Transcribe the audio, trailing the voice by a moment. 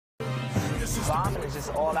Bombing is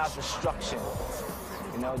just all out destruction.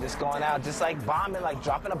 You know, just going out, just like bombing, like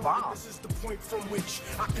dropping a bomb. This is the point from which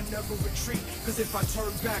I can never retreat, because if I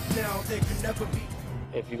turn back now, there can never be.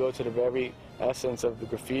 If you go to the very essence of the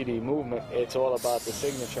graffiti movement, it's all about the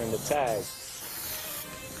signature and the tag.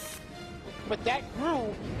 But that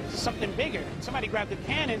grew to something bigger. Somebody grabbed a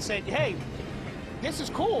pen and said, hey, this is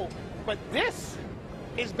cool, but this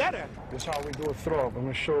is better. This is how we do a throw up. I'm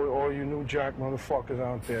gonna show all you New Jack motherfuckers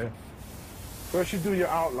out there. First you do your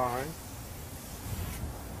outline,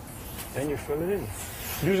 then you fill it in.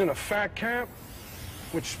 Using a fat cap,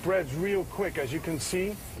 which spreads real quick, as you can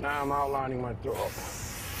see. Now I'm outlining my throw up.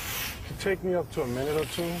 It take me up to a minute or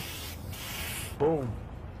two. Boom.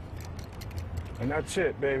 And that's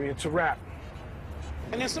it, baby. It's a wrap.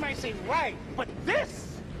 And then somebody say, right, but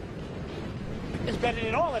this is better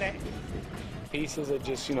than all of that. Pieces are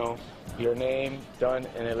just, you know, your name done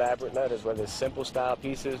in elaborate letters, whether it's simple style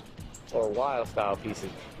pieces or wild style pieces.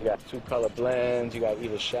 You got 2-color blends, you got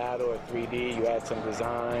either shadow or 3D, you add some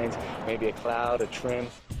designs, maybe a cloud, a trim.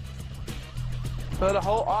 So the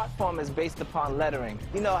whole art form is based upon lettering.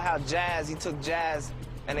 You know how jazz, he took jazz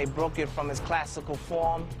and they broke it from its classical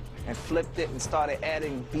form and flipped it and started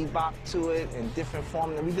adding bebop to it in different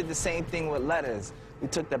forms. And we did the same thing with letters. We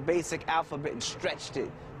took the basic alphabet and stretched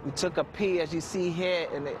it. We took a P, as you see here,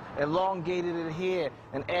 and elongated it here,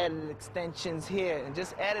 and added extensions here, and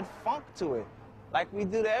just added funk to it, like we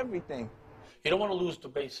do to everything. You don't want to lose the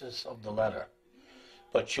basis of the letter,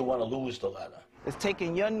 but you want to lose the letter. It's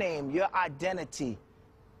taking your name, your identity,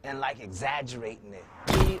 and like exaggerating it.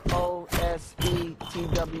 P-O-S-E-T-W-O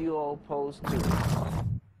opposed to.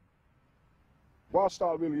 Wild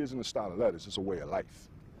style really isn't a style of letters, it's a way of life.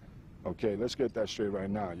 Okay, let's get that straight right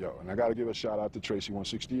now, yo. And I gotta give a shout out to Tracy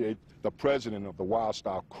 168, the president of the Wild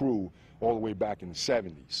Style crew all the way back in the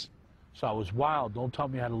 70s. So I was wild. Don't tell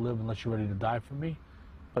me how to live unless you're ready to die for me.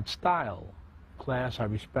 But style, class, I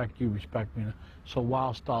respect you, respect me. So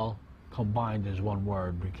wild style combined as one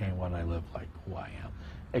word became what I live like, who I am.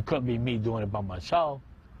 It couldn't be me doing it by myself.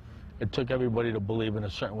 It took everybody to believe in a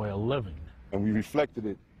certain way of living. And we reflected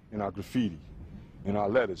it in our graffiti, in our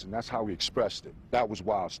letters, and that's how we expressed it. That was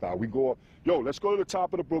wild style. We go up, yo, let's go to the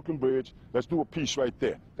top of the Brooklyn Bridge. Let's do a piece right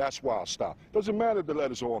there. That's wild style. Doesn't matter if the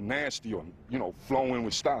letters are all nasty or, you know, flowing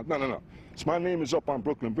with style. No, no, no. It's my name is up on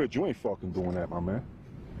Brooklyn Bridge. You ain't fucking doing that, my man.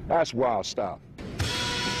 That's wild style.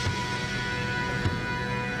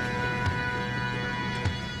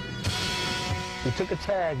 We took a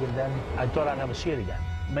tag, and then I thought I'd never see it again.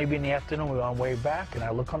 Maybe in the afternoon, we were on the way back, and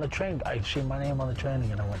I look on the train. I see my name on the train,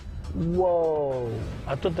 and I went, whoa.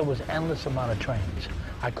 I thought there was endless amount of trains.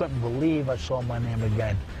 I couldn't believe I saw my name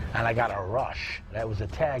again, and I got a rush. There was a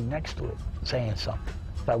tag next to it saying something.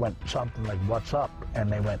 So I went something like, what's up? And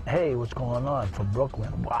they went, hey, what's going on? From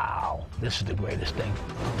Brooklyn. Wow, this is the greatest thing.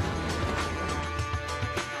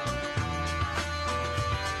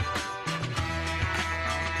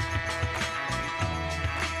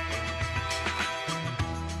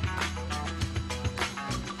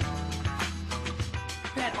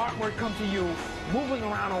 Artwork come to you moving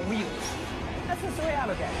around on wheels. That's just the way I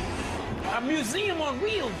look at it. A museum on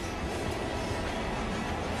wheels.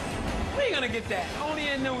 Where you gonna get that? Only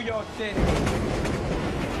in New York City.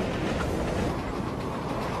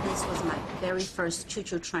 This was my very first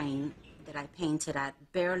choo-choo train that I painted at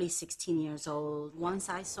barely 16 years old. Once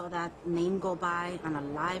I saw that name go by on a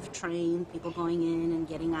live train, people going in and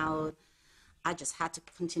getting out, I just had to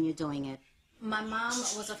continue doing it. My mom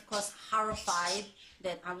was, of course, horrified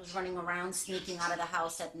that I was running around sneaking out of the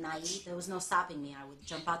house at night. There was no stopping me. I would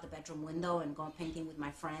jump out the bedroom window and go painting with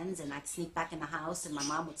my friends, and I'd sneak back in the house, and my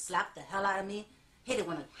mom would slap the hell out of me. Hate it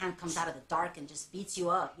when a hand comes out of the dark and just beats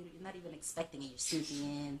you up. You're not even expecting it. You're sneaking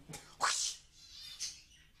in. Whoosh.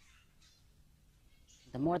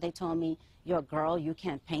 The more they told me, you're a girl, you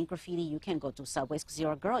can't paint graffiti, you can't go to subways because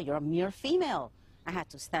you're a girl, you're a mere female. I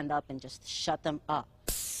had to stand up and just shut them up.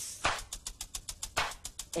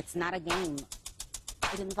 It's not a game.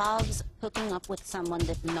 It involves hooking up with someone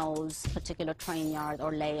that knows a particular train yard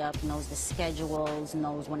or layup, knows the schedules,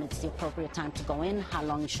 knows when it's the appropriate time to go in, how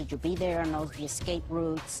long should you be there, knows the escape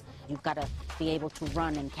routes. You've got to be able to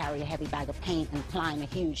run and carry a heavy bag of paint and climb a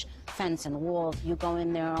huge fence and wall. You go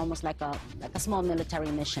in there almost like a small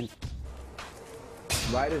military mission.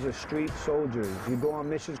 Writers are street soldiers. You go on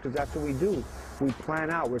missions because that's what we do. We plan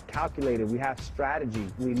out, we're calculated, we have strategy,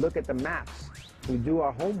 we look at the maps. We do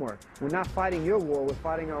our homework. We're not fighting your war, we're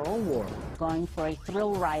fighting our own war. Going for a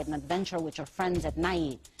thrill ride, an adventure with your friends at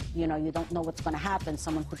night. You know, you don't know what's going to happen.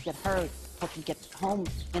 Someone could get hurt. Hope you get home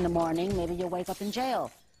in the morning. Maybe you'll wake up in jail.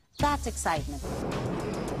 That's excitement.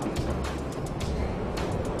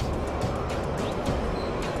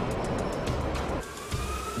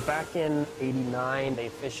 Back in '89, they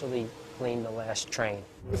officially cleaned the last train.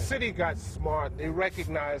 The city got smart. They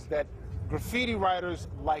recognized that graffiti writers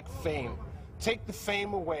like fame. Take the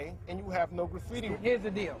fame away, and you have no graffiti. Here's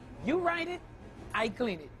the deal. You write it, I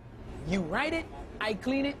clean it. You write it, I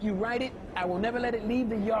clean it, you write it, I will never let it leave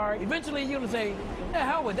the yard. Eventually, you're gonna say, the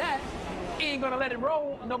hell with that. Ain't gonna let it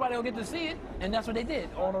roll, nobody will get to see it, and that's what they did.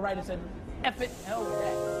 All the writers said, F it, hell with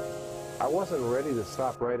that. I wasn't ready to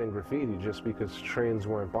stop writing graffiti just because trains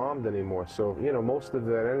weren't bombed anymore. So, you know, most of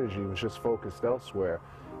that energy was just focused elsewhere.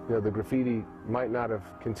 You know, the graffiti might not have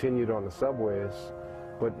continued on the subways,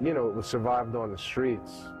 but, you know, it was survived on the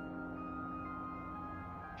streets.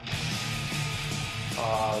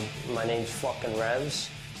 My name's fucking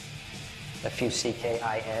Revs,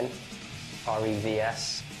 F-U-C-K-I-N,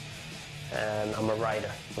 R-E-V-S, and I'm a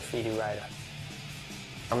writer, graffiti writer.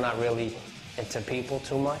 I'm not really into people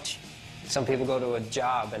too much. Some people go to a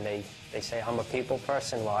job and they say, I'm a people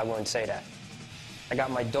person. Well, I wouldn't say that. I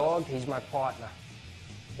got my dog, he's my partner,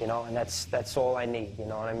 you know, and that's all I need, you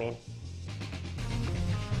know what I mean?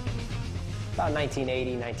 About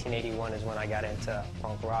 1980, 1981 is when I got into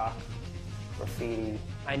punk rock, graffiti.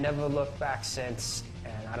 I never looked back since,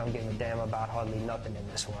 and I don't give a damn about hardly nothing in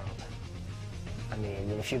this world. I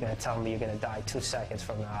mean, if you're gonna tell me you're gonna die 2 seconds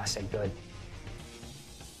from now, I say good.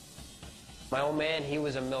 My old man, he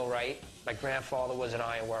was a millwright. My grandfather was an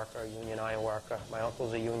iron worker, union iron worker. My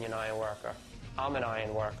uncle's a union iron worker. I'm an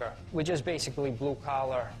iron worker. We're just basically blue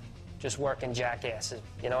collar, just working jackasses,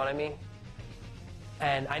 you know what I mean?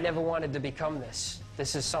 And I never wanted to become this.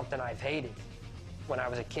 This is something I've hated when I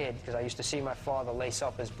was a kid, because I used to see my father lace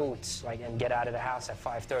up his boots and get out of the house at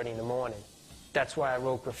 5:30 in the morning. That's why I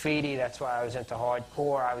wrote graffiti. That's why I was into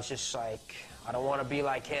hardcore. I was just like, I don't want to be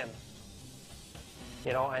like him.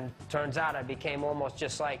 You know, and turns out I became almost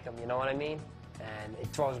just like him, you know what I mean? And it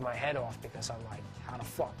throws my head off because I'm like, how the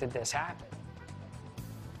fuck did this happen?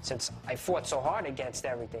 Since I fought so hard against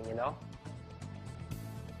everything, you know?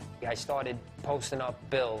 I started posting up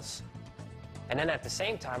bills. And then at the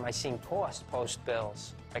same time, I seen Cost post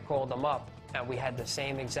bills. I called them up, and we had the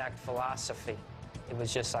same exact philosophy. It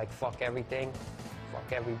was just like, fuck everything,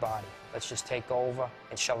 fuck everybody. Let's just take over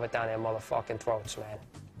and shove it down their motherfucking throats, man.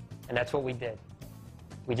 And that's what we did.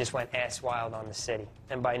 We just went ass wild on the city.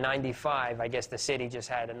 And by '95, I guess the city just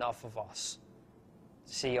had enough of us.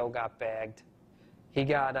 The CEO got bagged. He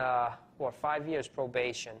got, 5 years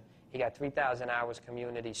probation. He got 3,000 hours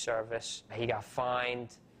community service. He got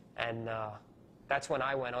fined, and that's when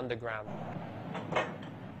I went underground.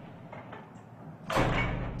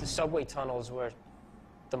 The subway tunnels were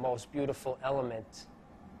the most beautiful element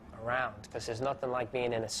around, because there's nothing like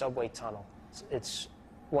being in a subway tunnel. It's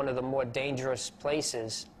one of the more dangerous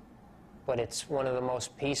places, but it's one of the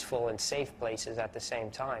most peaceful and safe places at the same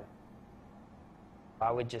time.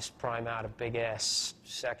 I would just prime out a big-ass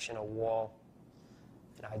section of wall,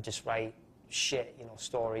 and I'd just write shit, you know,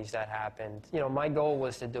 stories that happened. You know, my goal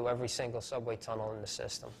was to do every single subway tunnel in the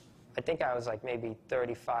system. I think I was like maybe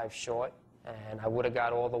 35 short, and I would have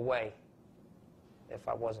got all the way if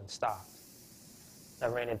I wasn't stopped. I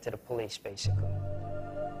ran into the police, basically.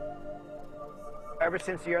 Ever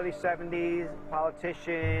since the early 70s,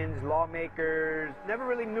 politicians, lawmakers never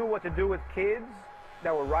really knew what to do with kids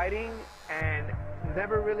that were writing, and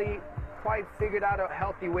never really quite figured out a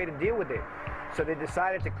healthy way to deal with it. So they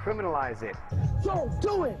decided to criminalize it. Don't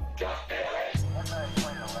do it!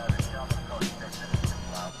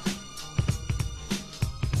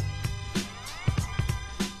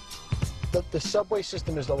 The subway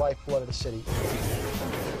system is the lifeblood of the city.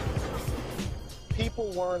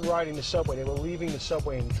 People weren't riding the subway, they were leaving the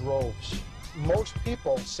subway in droves. Most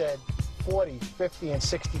people said 40, 50, and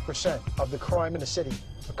 60% of the crime in the city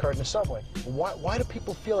occurred in the subway. Why do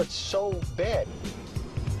people feel it's so bad?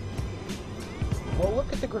 Well,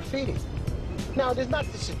 look at the graffiti. Now, there's not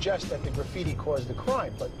to suggest that the graffiti caused the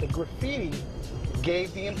crime, but the graffiti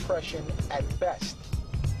gave the impression, at best,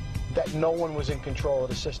 that no one was in control of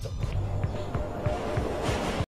the system.